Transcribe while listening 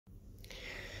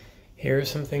Here are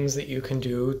some things that you can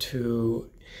do to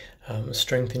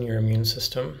strengthen your immune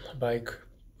system by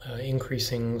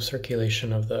increasing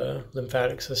circulation of the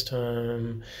lymphatic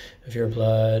system, of your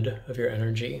blood, of your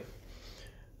energy.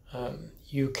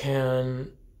 You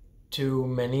can do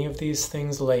many of these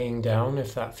things laying down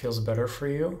if that feels better for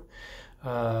you.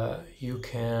 You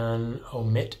can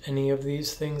omit any of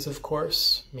these things, of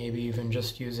course, maybe even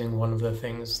just using one of the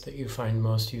things that you find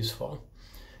most useful.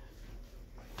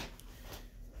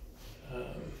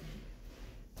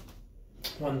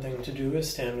 One thing to do is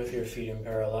stand with your feet in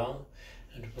parallel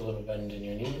and put a little bend in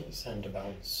your knees and to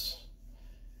bounce.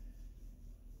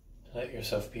 Let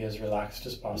yourself be as relaxed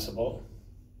as possible.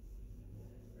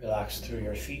 Relax through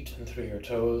your feet and through your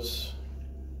toes,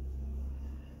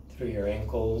 through your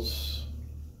ankles,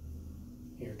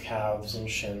 your calves and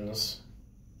shins,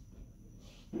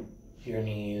 your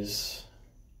knees,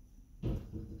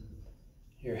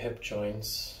 your hip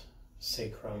joints,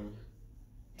 sacrum,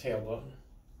 tailbone.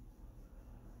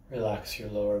 Relax your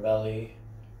lower belly,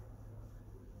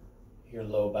 your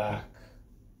low back.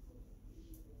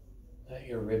 Let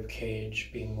your rib cage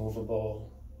be movable.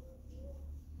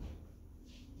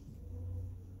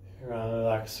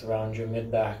 Relax around your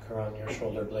mid-back, around your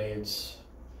shoulder blades,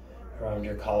 around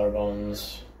your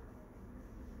collarbones,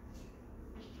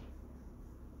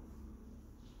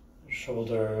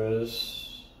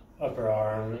 shoulders, upper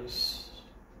arms,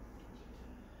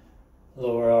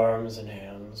 lower arms and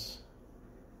hands.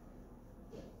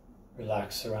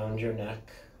 Relax around your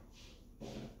neck.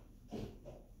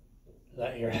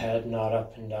 Let your head nod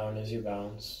up and down as you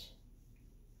bounce.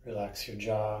 Relax your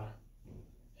jaw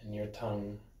and your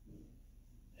tongue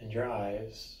and your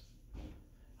eyes.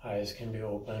 Eyes can be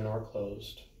open or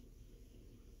closed.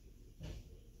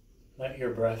 Let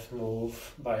your breath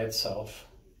move by itself.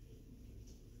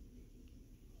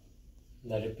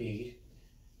 Let it be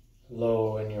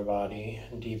low in your body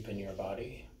and deep in your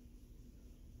body.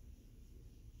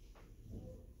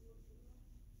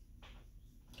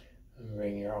 And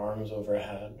bring your arms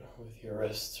overhead with your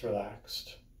wrists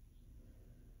relaxed.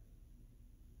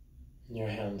 And your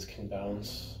hands can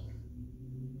bounce.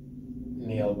 And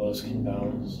the elbows can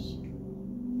bounce.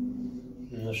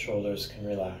 And the shoulders can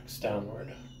relax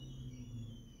downward.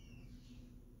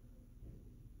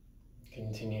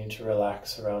 Continue to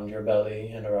relax around your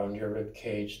belly and around your rib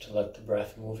cage to let the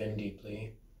breath move in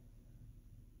deeply.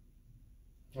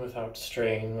 Without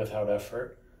strain, without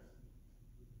effort.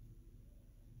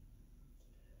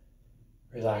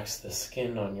 Relax the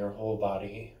skin on your whole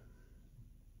body.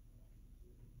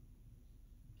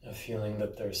 A feeling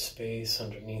that there's space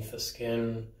underneath the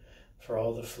skin for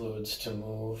all the fluids to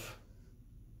move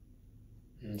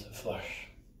and to flush.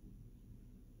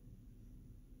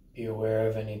 Be aware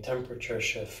of any temperature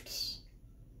shifts,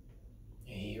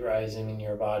 heat rising in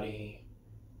your body,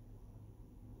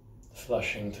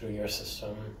 flushing through your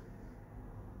system.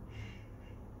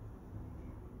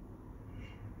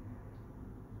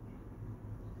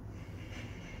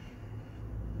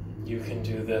 You can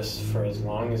do this for as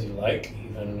long as you like,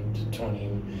 even to 20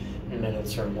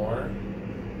 minutes or more.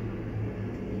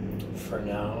 For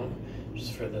now,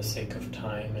 just for the sake of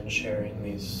time and sharing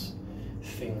these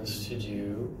things to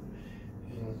do,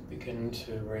 and begin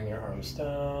to bring your arms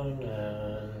down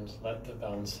and let the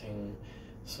bouncing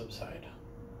subside.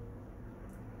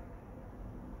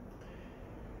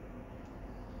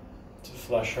 To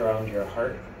flush around your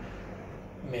heart,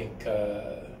 make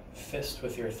a fist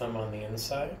with your thumb on the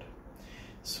inside.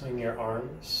 Swing your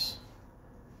arms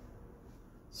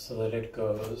so that it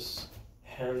goes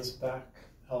hands back,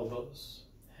 elbows,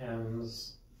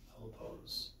 hands,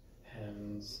 elbows,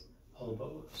 hands,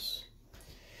 elbows.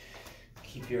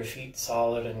 Keep your feet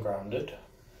solid and grounded.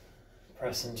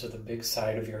 Press into the big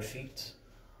side of your feet.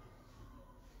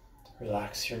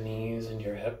 Relax your knees and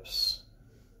your hips.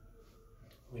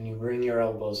 When you bring your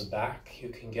elbows back, you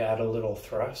can add a little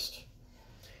thrust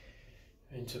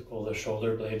and to pull the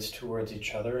shoulder blades towards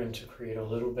each other and to create a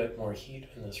little bit more heat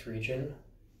in this region.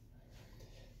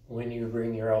 When you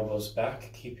bring your elbows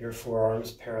back, keep your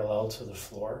forearms parallel to the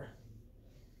floor.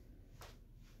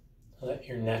 Let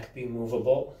your neck be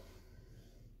movable.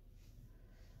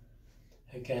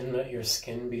 Again, let your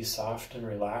skin be soft and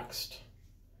relaxed.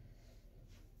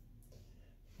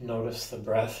 Notice the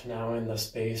breath now in the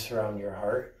space around your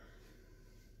heart.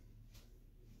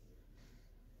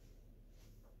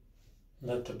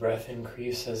 Let the breath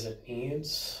increase as it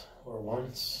needs or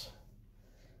wants.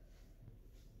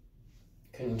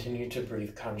 Continue to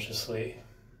breathe consciously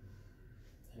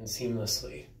and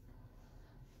seamlessly.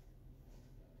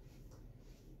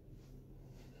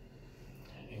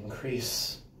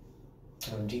 Increase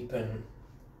and deepen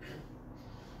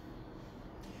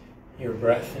your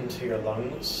breath into your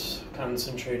lungs,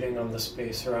 concentrating on the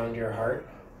space around your heart,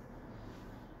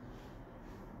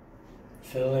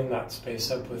 filling that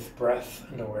space up with breath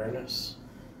and awareness,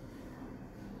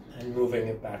 and moving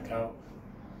it back out.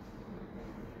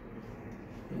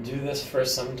 And do this for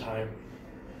some time.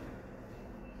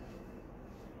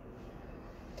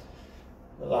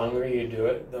 The longer you do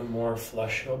it, the more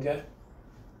flush you'll get.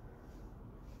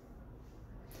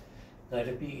 Let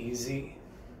it be easy,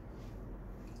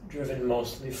 driven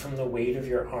mostly from the weight of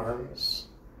your arms,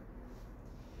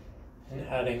 and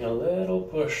adding a little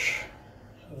push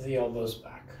of the elbows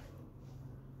back.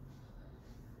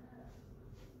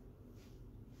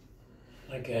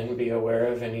 Again, be aware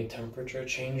of any temperature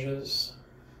changes.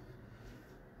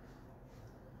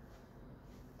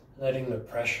 Letting the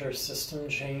pressure system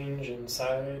change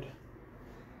inside.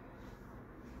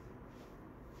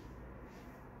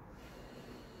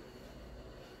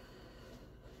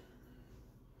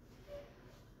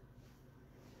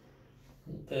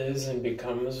 It is and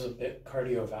becomes a bit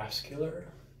cardiovascular.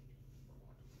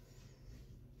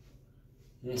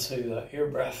 And so you let your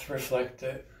breath reflect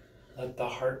it. Let the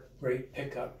heart rate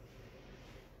pick up.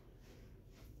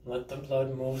 Let the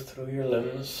blood move through your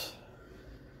limbs,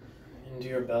 into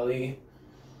your belly,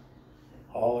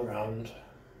 all around.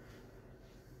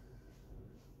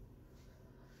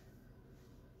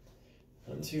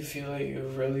 Once you feel like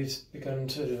you've really begun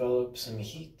to develop some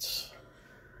heat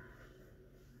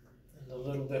and a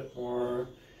little bit more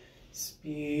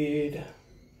speed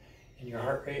in your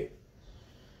heart rate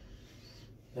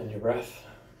and your breath,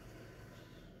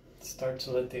 start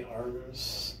to let the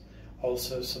arms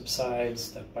also subside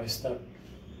step by step.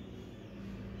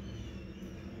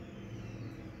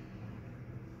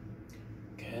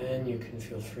 Again, you can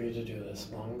feel free to do this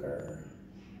longer.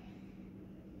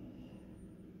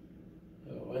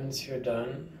 But once you're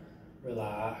done,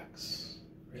 relax.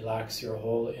 Relax your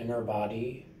whole inner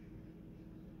body.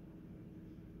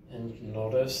 And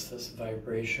notice this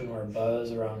vibration or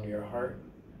buzz around your heart.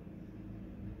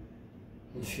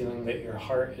 And feeling that your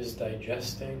heart is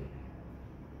digesting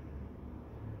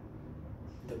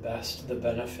the best, the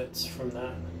benefits from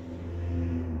that.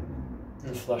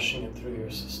 And flushing it through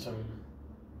your system.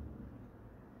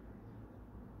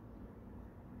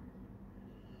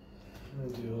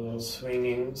 And do a little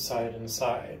swinging side and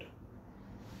side.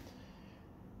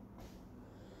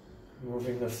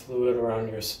 Moving the fluid around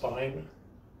your spine.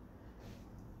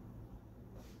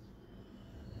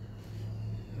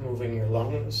 Moving your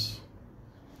lungs.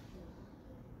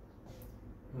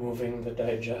 Moving the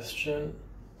digestion.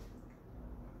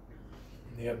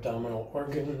 The abdominal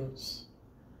organs.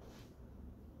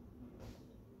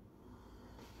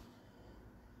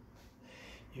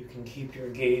 You can keep your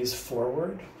gaze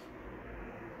forward.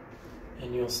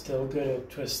 And you'll still get a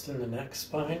twist in the neck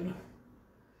spine,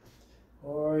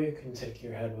 or you can take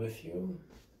your head with you.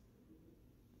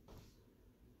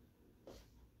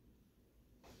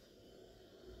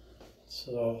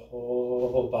 So the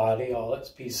whole body, all its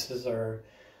pieces are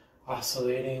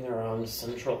oscillating around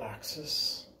central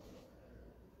axis.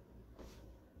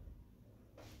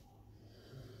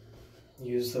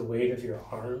 Use the weight of your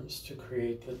arms to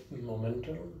create the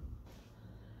momentum.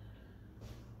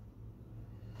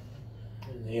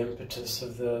 And the impetus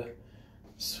of the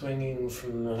swinging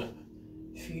from the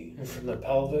feet and from the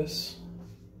pelvis.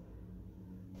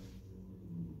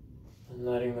 And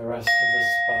letting the rest of the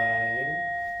spine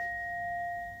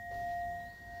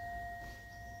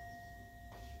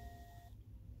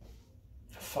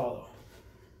follow.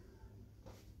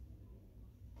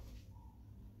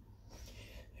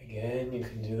 Again, you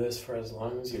can do this for as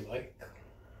long as you like.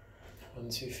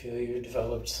 Once you feel you've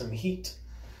developed some heat,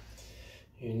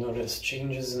 you notice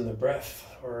changes in the breath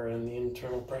or in the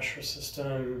internal pressure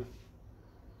system,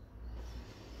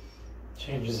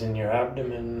 changes in your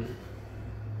abdomen.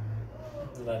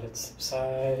 Let it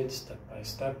subside step by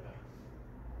step.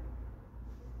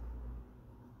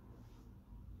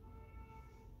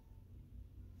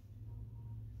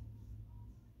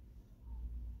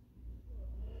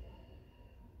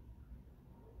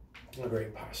 A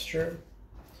great posture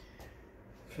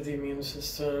for the immune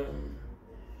system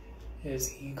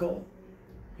is eagle.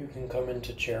 You can come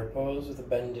into chair pose with a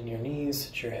bend in your knees,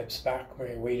 sit your hips back, where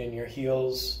your weight in your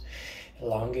heels,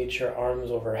 elongate your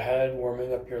arms overhead,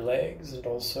 warming up your legs, and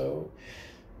also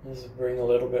bring a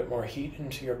little bit more heat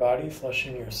into your body,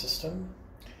 flushing your system.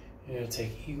 You're going to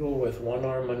take eagle with one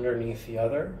arm underneath the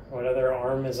other. What other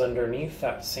arm is underneath,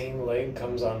 that same leg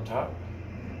comes on top.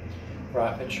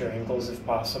 Wrap at your ankles if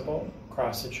possible.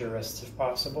 Cross at your wrists if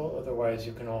possible. Otherwise,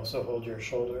 you can also hold your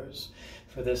shoulders.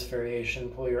 For this variation,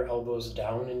 pull your elbows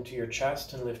down into your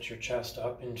chest and lift your chest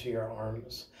up into your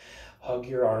arms. hug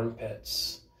your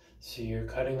armpits. So you're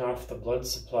cutting off the blood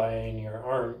supply in your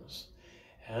arms.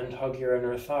 And hug your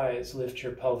inner thighs. Lift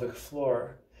your pelvic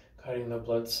floor, cutting the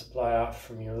blood supply off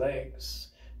from your legs.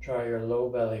 Draw your low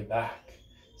belly back.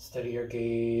 Steady your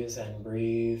gaze and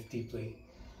breathe deeply,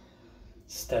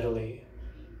 steadily,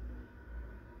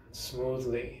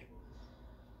 smoothly.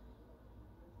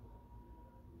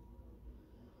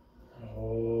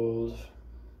 Hold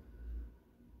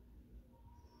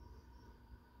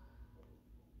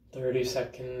 30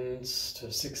 seconds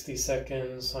to 60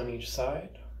 seconds on each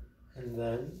side, and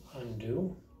then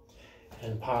undo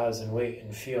and pause and wait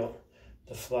and feel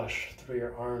the flush through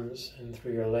your arms and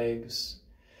through your legs.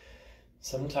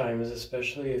 Sometimes,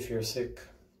 especially if you're sick,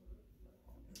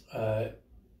 I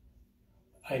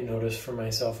notice for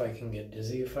myself I can get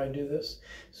dizzy if I do this.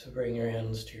 So bring your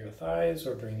hands to your thighs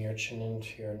or bring your chin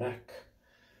into your neck,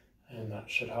 and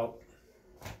that should help.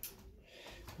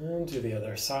 And do the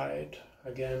other side.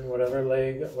 Again, whatever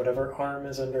leg, whatever arm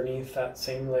is underneath that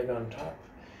same leg on top,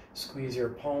 squeeze your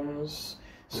palms,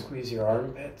 squeeze your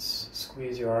armpits,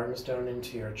 squeeze your arms down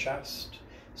into your chest,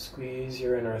 squeeze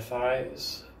your inner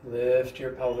thighs, lift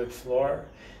your pelvic floor,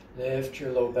 lift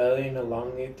your low belly and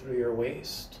elongate through your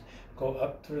waist. Go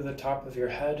up through the top of your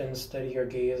head and steady your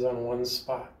gaze on one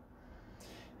spot.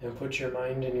 And put your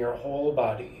mind in your whole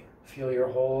body. Feel your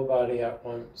whole body at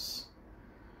once.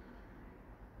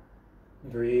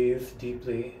 Breathe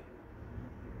deeply,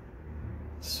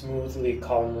 smoothly,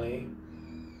 calmly.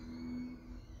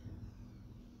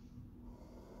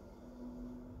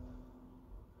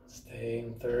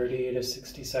 Staying 30 to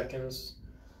 60 seconds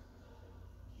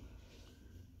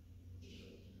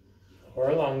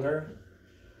or longer.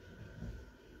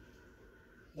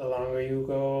 The longer you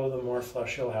go, the more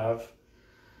flush you'll have.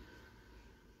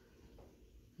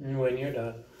 And when you're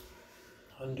done,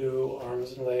 undo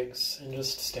arms and legs and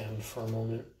just stand for a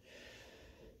moment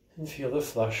and feel the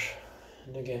flush.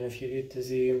 And again, if you get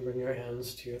dizzy, bring your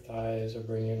hands to your thighs or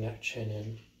bring your neck chin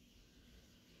in.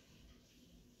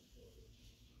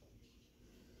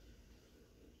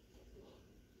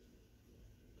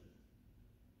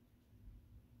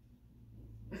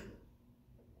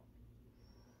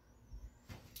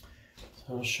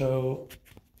 So I'll show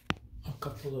a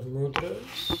couple of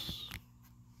mudras.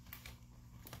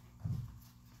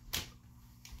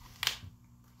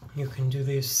 You can do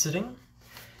these sitting,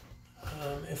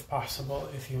 if possible.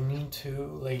 If you need to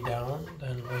lay down,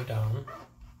 then lay down.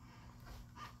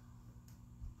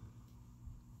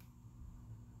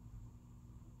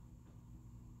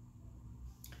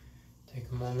 Take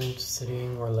a moment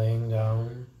sitting or laying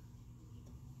down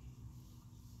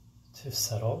to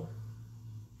settle.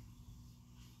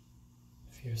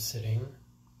 If you're sitting,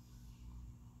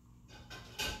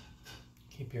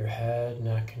 keep your head,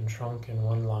 neck, and trunk in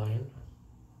one line.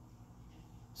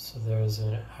 So there's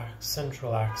a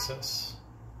central axis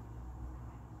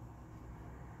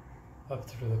up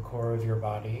through the core of your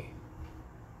body.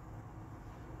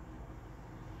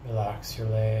 Relax your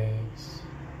legs.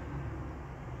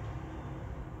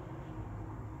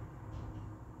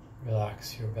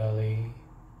 Relax your belly.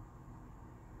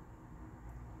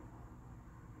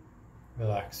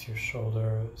 Relax your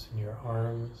shoulders and your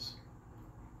arms.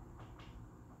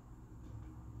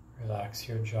 Relax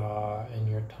your jaw and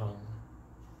your tongue.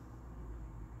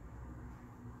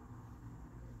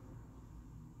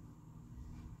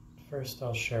 First,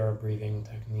 I'll share a breathing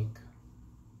technique.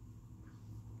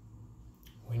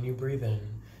 When you breathe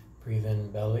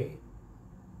in belly,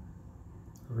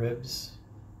 ribs,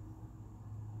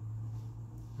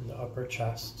 and the upper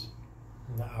chest,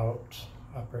 and the out,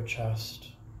 upper chest,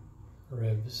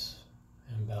 ribs,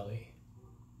 and belly.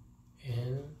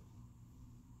 In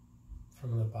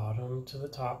from the bottom to the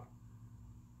top,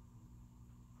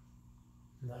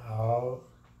 and the out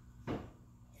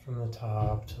from the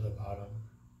top to the bottom.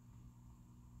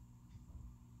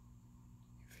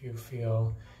 If you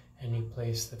feel any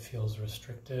place that feels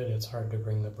restricted, it's hard to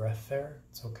bring the breath there.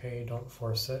 It's okay, don't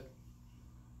force it.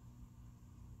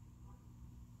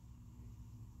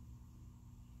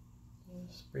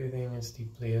 Just breathing as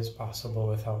deeply as possible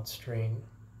without strain.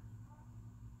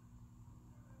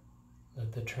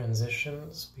 Let the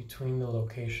transitions between the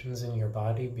locations in your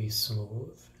body be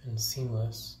smooth and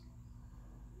seamless.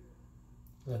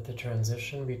 Let the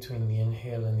transition between the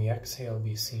inhale and the exhale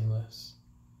be seamless.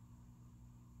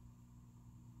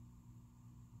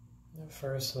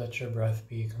 First, let your breath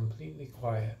be completely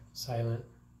quiet, silent,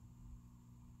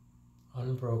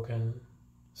 unbroken,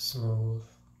 smooth,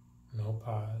 no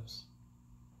pause.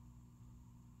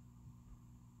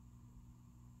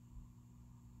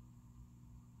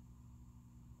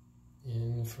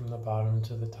 In from the bottom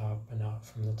to the top and out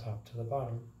from the top to the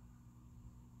bottom.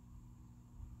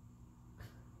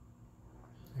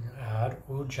 Add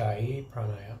Ujjayi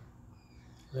Pranayama.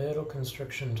 Little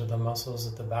constriction to the muscles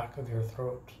at the back of your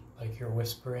throat, like you're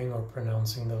whispering or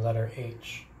pronouncing the letter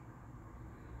H.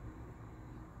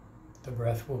 The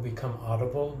breath will become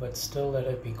audible, but still let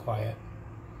it be quiet.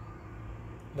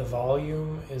 The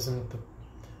volume isn't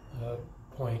the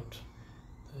point.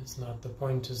 The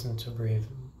point isn't to breathe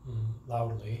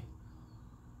loudly.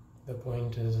 The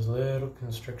point is little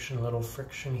constriction, little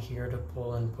friction here to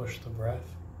pull and push the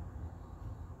breath,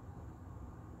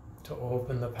 to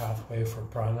open the pathway for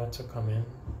prana to come in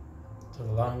to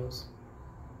the lungs,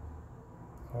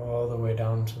 all the way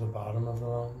down to the bottom of the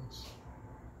lungs.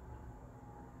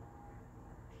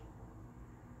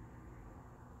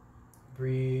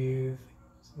 Breathe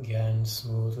again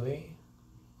smoothly,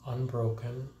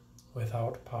 unbroken,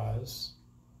 without pause.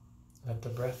 Let the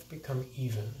breath become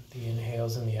even, the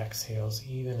inhales and the exhales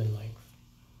even in length.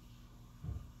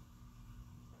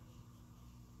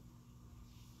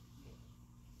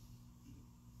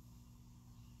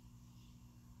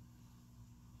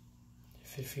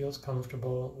 If it feels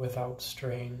comfortable, without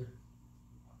strain,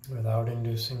 without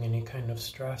inducing any kind of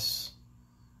stress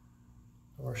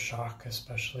or shock,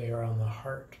 especially around the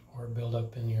heart or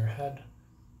buildup in your head,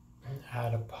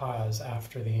 add a pause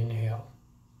after the inhale.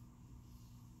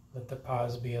 Let the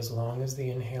pause be as long as the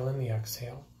inhale and the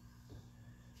exhale.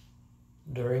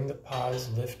 During the pause,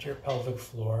 lift your pelvic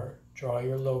floor, draw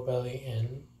your low belly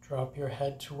in, drop your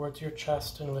head towards your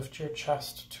chest and lift your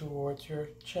chest towards your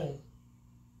chin.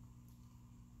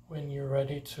 When you're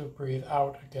ready to breathe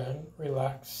out again,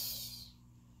 relax,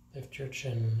 lift your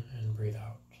chin and breathe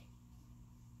out.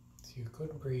 So you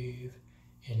could breathe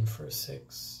in for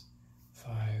 6,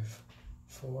 5,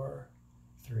 4,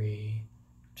 3,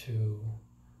 2,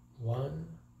 1.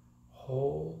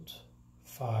 Hold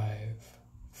 5,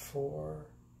 4,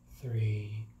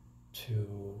 3,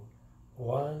 2,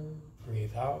 1.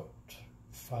 Breathe out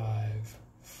 5,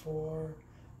 4,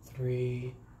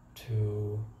 3,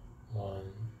 2, 1.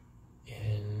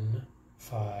 In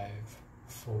 5,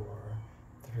 4,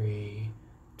 3,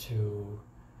 2,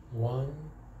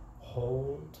 1.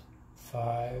 Hold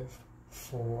 5,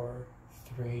 4,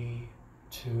 3,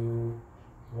 2,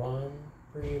 1.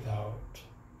 Breathe out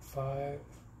 5,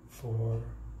 4,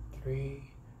 3,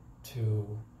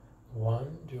 2,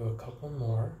 1. Do a couple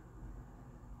more.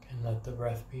 And let the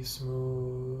breath be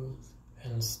smooth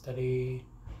and steady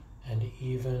and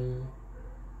even,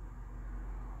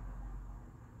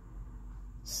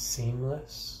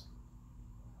 seamless.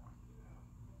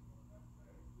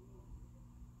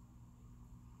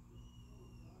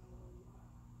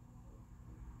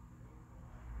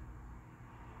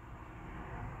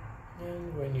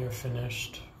 And when you're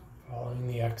finished, following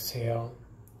the exhale,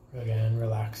 again,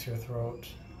 relax your throat.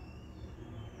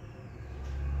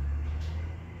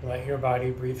 Let your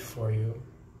body breathe for you.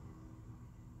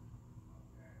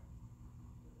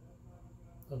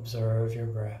 Observe your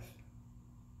breath.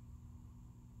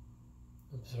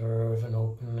 Observe an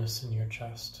openness in your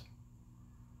chest,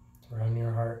 around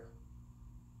your heart.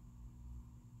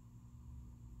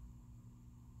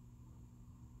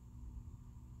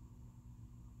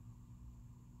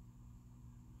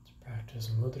 Let's practice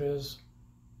mudras.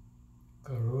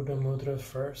 Garuda Mudra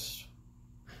first.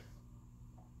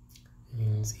 It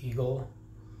means eagle.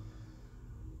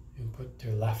 You put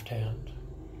your left hand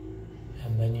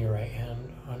and then your right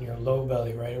hand on your low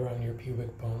belly, right around your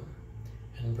pubic bone.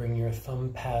 And bring your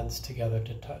thumb pads together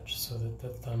to touch so that the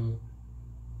thumb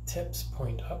tips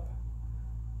point up.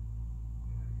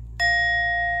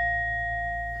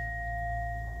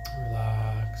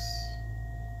 Relax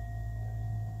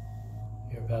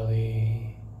your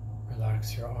belly,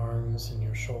 relax your arms and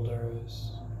your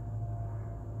shoulders,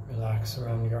 relax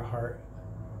around your heart.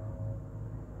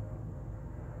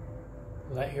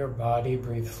 Let your body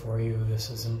breathe for you. This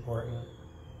is important,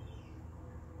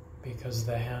 because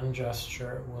the hand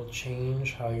gesture will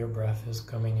change how your breath is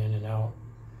coming in and out,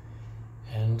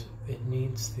 and it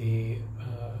needs the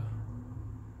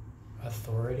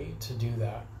authority to do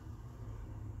that.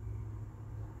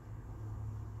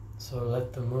 So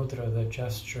let the mudra, the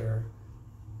gesture,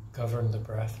 govern the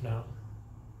breath now,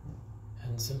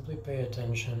 and simply pay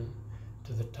attention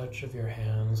to the touch of your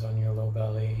hands on your low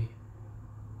belly,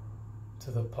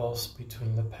 to the pulse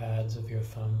between the pads of your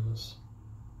thumbs.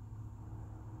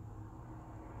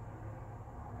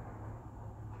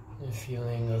 A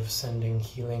feeling of sending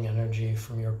healing energy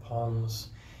from your palms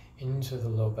into the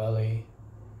low belly.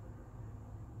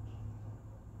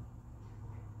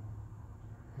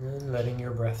 And letting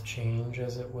your breath change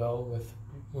as it will with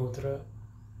mudra.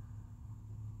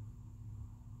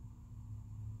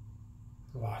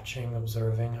 Watching,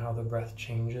 observing how the breath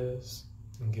changes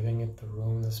and giving it the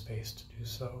room, the space to do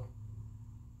so.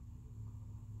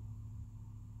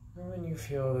 And when you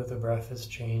feel that the breath has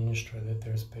changed or that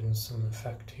there's been some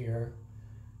effect here,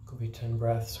 it could be 10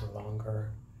 breaths or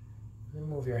longer, then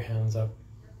move your hands up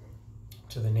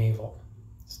to the navel,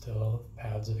 still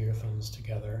pads of your thumbs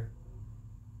together.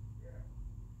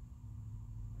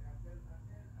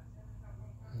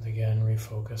 And again,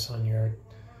 refocus on the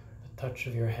touch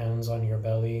of your hands on your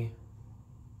belly,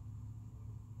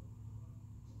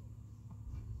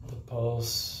 the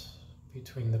pulse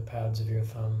between the pads of your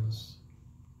thumbs.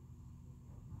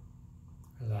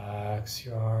 Relax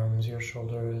your arms, your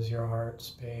shoulders, your heart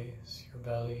space, your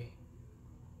belly.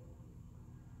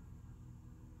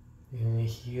 Letting the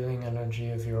healing energy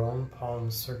of your own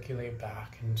palms circulate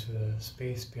back into the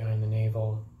space behind the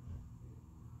navel.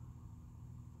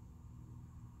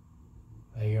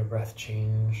 Let your breath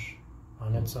change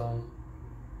on its own.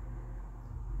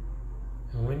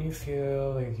 And when you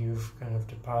feel like you've kind of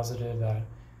deposited that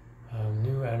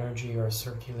new energy or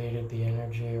circulated the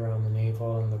energy around the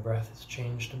navel and the breath has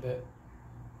changed a bit,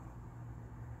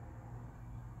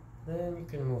 then you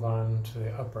can move on to the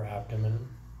upper abdomen.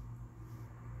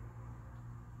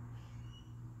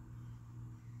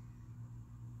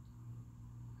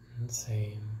 And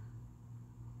same.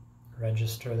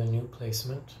 Register the new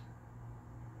placement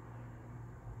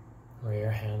where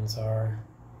your hands are.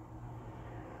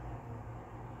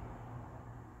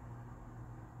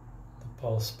 The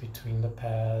pulse between the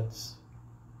pads.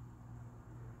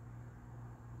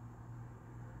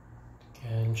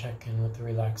 Again, check in with the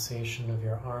relaxation of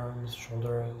your arms,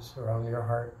 shoulders, around your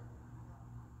heart.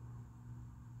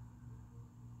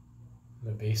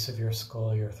 The base of your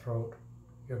skull, your throat,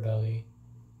 your belly,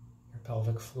 your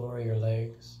pelvic floor, your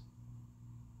legs.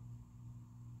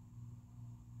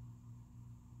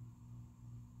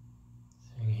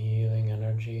 Sending healing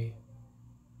energy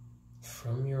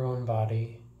from your own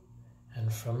body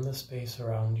and from the space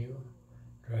around you,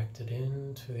 directed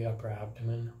into the upper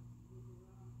abdomen.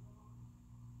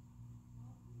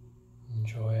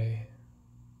 Enjoy.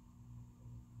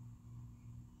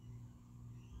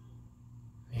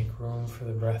 Make room for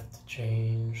the breath to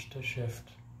change, to shift,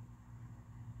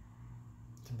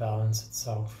 to balance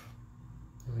itself.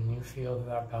 And when you feel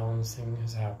that balancing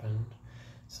has happened,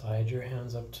 slide your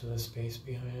hands up to the space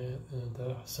behind it,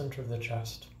 the center of the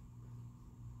chest.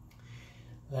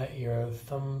 Let your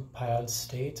thumb pads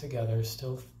stay together,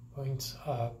 still points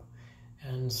up,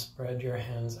 and spread your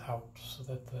hands out so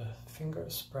that the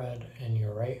fingers spread and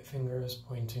your right finger is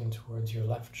pointing towards your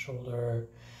left shoulder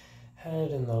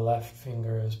head and the left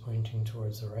finger is pointing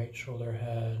towards the right shoulder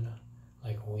head,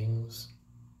 like wings.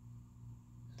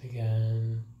 And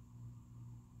again,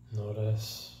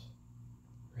 notice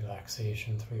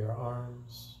relaxation through your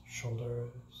arms, shoulders.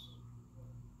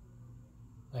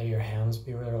 Let your hands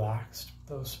be relaxed,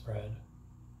 though spread.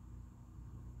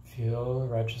 Feel,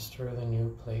 register the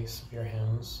new place of your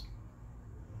hands.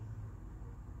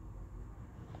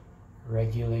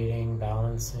 Regulating,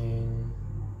 balancing,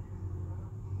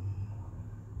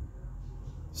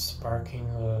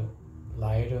 sparking the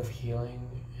light of healing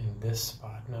in this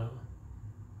spot now.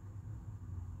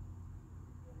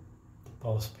 The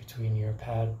pulse between your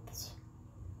pads.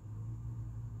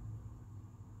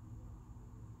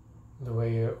 The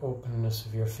way your openness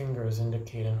of your fingers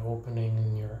indicate an opening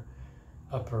in your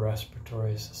upper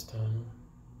respiratory system.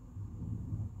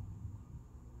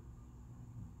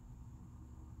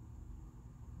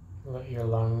 Let your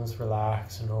lungs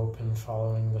relax and open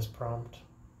following this prompt.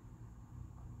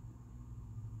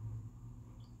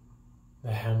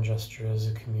 The hand gesture is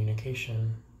a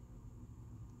communication.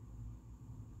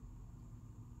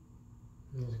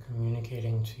 You're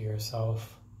communicating to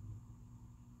yourself.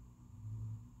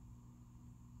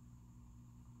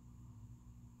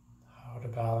 How to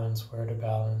balance, where to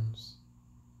balance.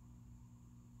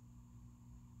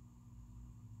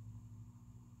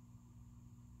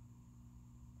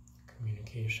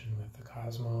 Communication with the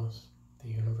cosmos, the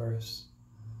universe.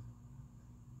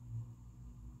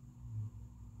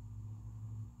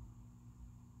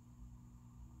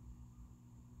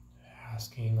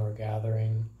 Asking or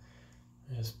gathering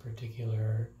this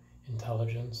particular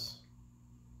intelligence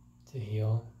to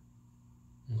heal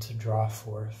and to draw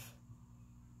forth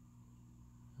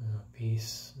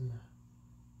peace and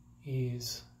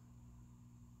ease.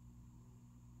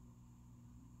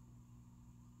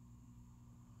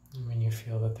 And when you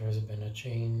feel that there's been a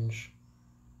change,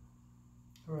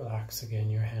 relax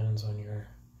again your hands on your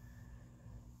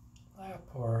lap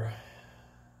or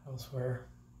elsewhere.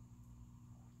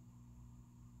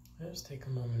 Just take a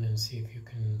moment and see if you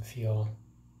can feel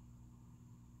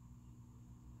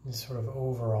this sort of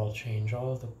overall change,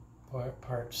 all of the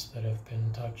parts that have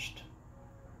been touched.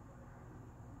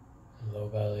 Low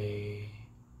belly,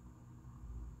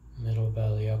 middle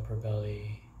belly, upper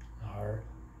belly, the heart,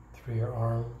 through your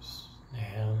arms and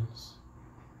hands.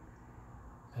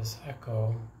 This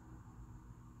echo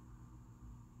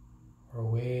or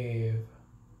wave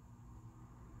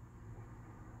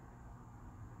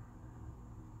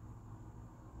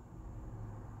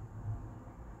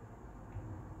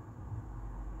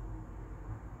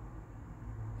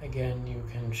again, you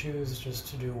can choose just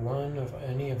to do one of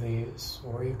any of these,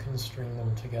 or you can string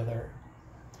them together.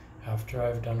 After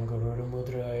I've done Garuda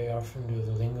Mudra, I often do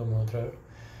the Linga Mudra.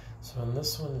 So in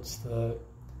this one, it's the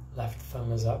left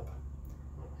thumb is up,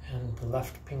 and the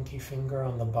left pinky finger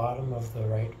on the bottom of the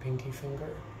right pinky finger,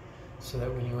 so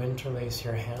that when you interlace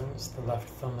your hands, the left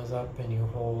thumb is up and you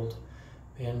hold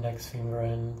the index finger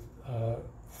and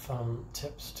thumb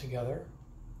tips together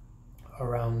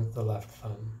around the left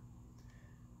thumb.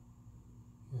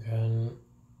 You can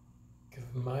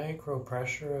give micro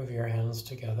pressure of your hands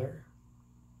together.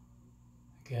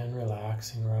 Again,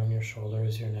 relaxing around your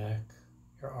shoulders, your neck,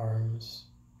 your arms,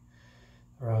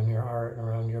 around your heart and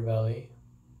around your belly.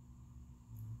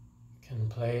 You can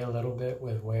play a little bit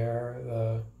with where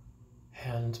the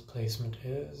hand placement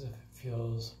is, if it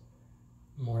feels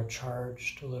more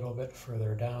charged a little bit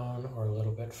further down or a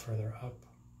little bit further up.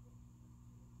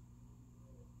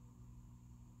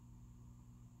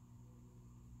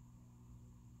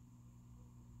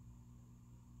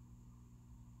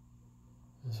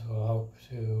 This will help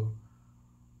to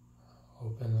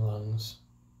open the lungs,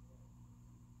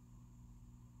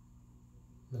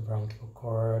 the bronchial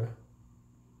cord.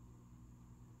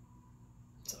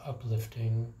 It's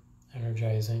uplifting,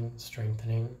 energizing,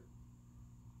 strengthening,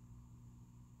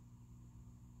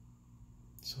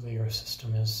 so that your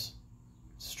system is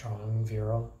strong,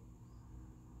 virile.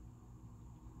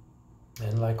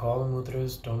 And like all the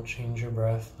mudras, don't change your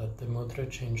breath. Let the mudra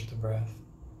change the breath.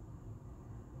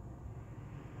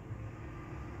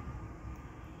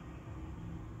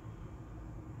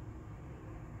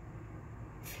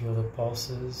 Feel the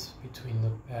pulses between the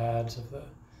pads of the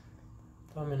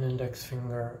thumb and index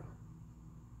finger,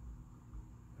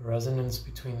 the resonance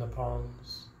between the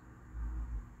palms,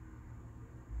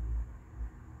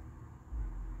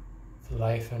 the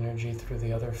life energy through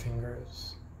the other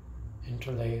fingers,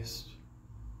 interlaced,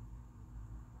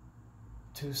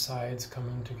 two sides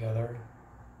coming together,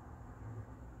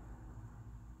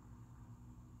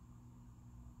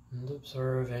 and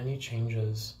observe any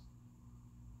changes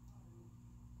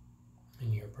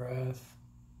in your breath.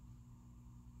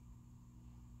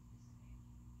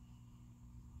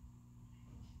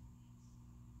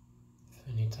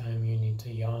 If anytime you need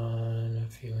to yawn, a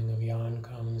feeling of yawn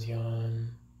comes, yawn.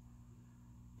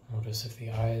 Notice if the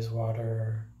eyes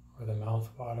water or the mouth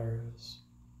waters.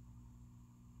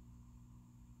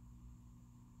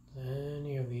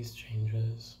 Any of these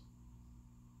changes.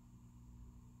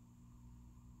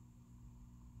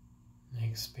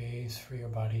 Make space for your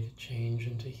body to change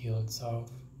and to heal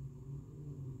itself.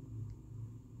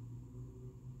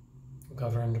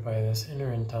 Governed by this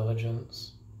inner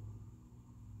intelligence.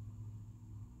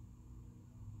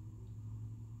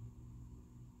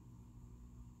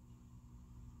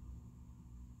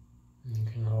 You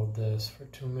can hold this for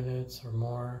 2 minutes or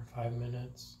more, 5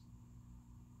 minutes.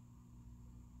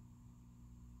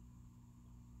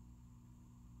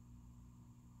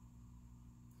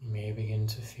 You may begin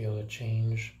to feel a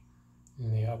change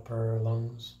in the upper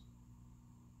lungs,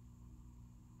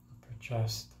 upper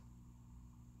chest,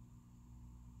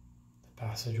 the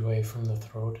passageway from the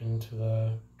throat into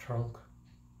the trunk.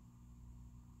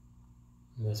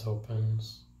 And this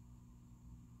opens,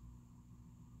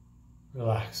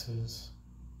 relaxes,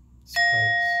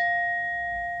 spreads.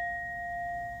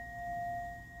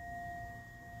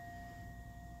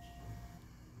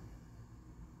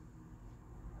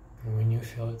 And when you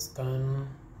feel it's done,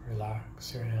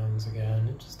 relax your hands again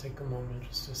and just take a moment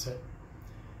just to sit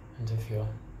and to feel.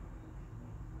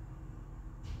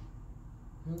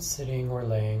 And sitting or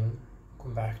laying,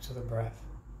 come back to the breath.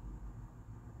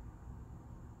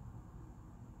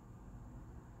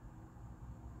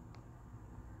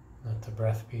 Let the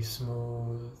breath be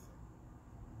smooth.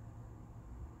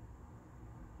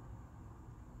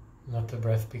 Let the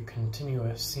breath be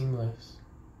continuous, seamless.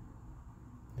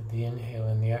 Let the inhale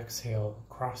and the exhale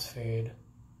crossfade.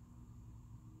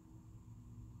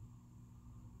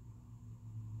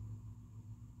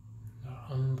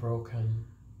 Unbroken.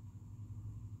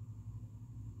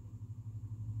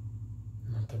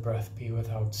 Let the breath be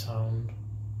without sound.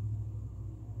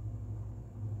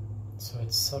 So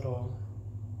it's subtle,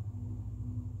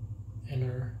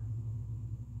 inner,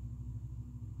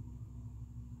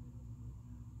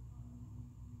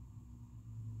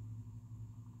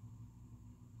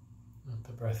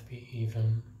 breath be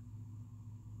even.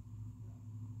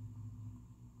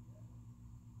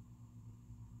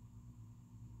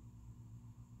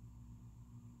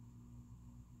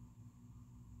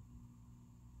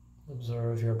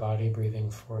 Observe your body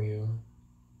breathing for you,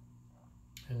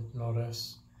 and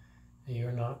notice that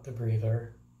you're not the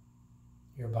breather.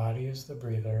 Your body is the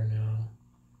breather now.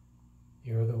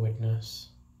 You're the witness.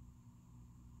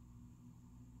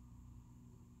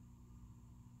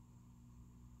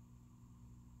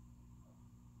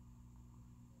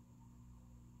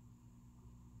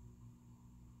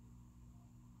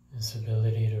 This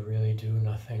ability to really do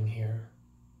nothing here.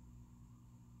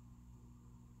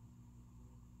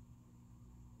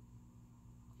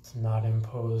 To not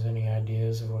impose any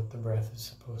ideas of what the breath is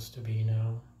supposed to be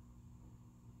now.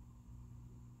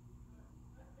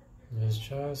 It is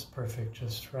just perfect,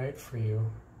 just right for you.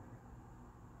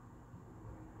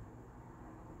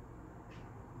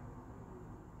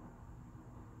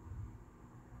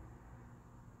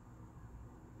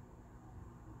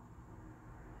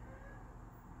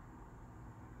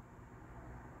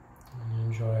 And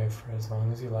enjoy for as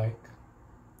long as you like,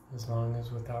 as long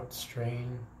as without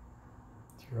strain,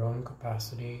 to your own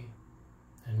capacity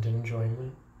and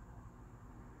enjoyment.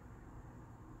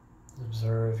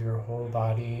 Observe your whole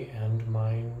body and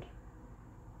mind,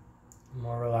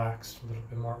 more relaxed, a little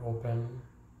bit more open,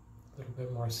 a little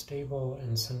bit more stable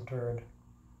and centered,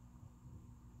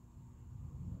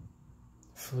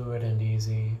 fluid and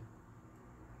easy.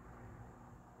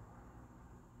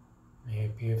 May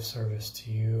it be of service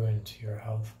to you and to your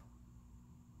health.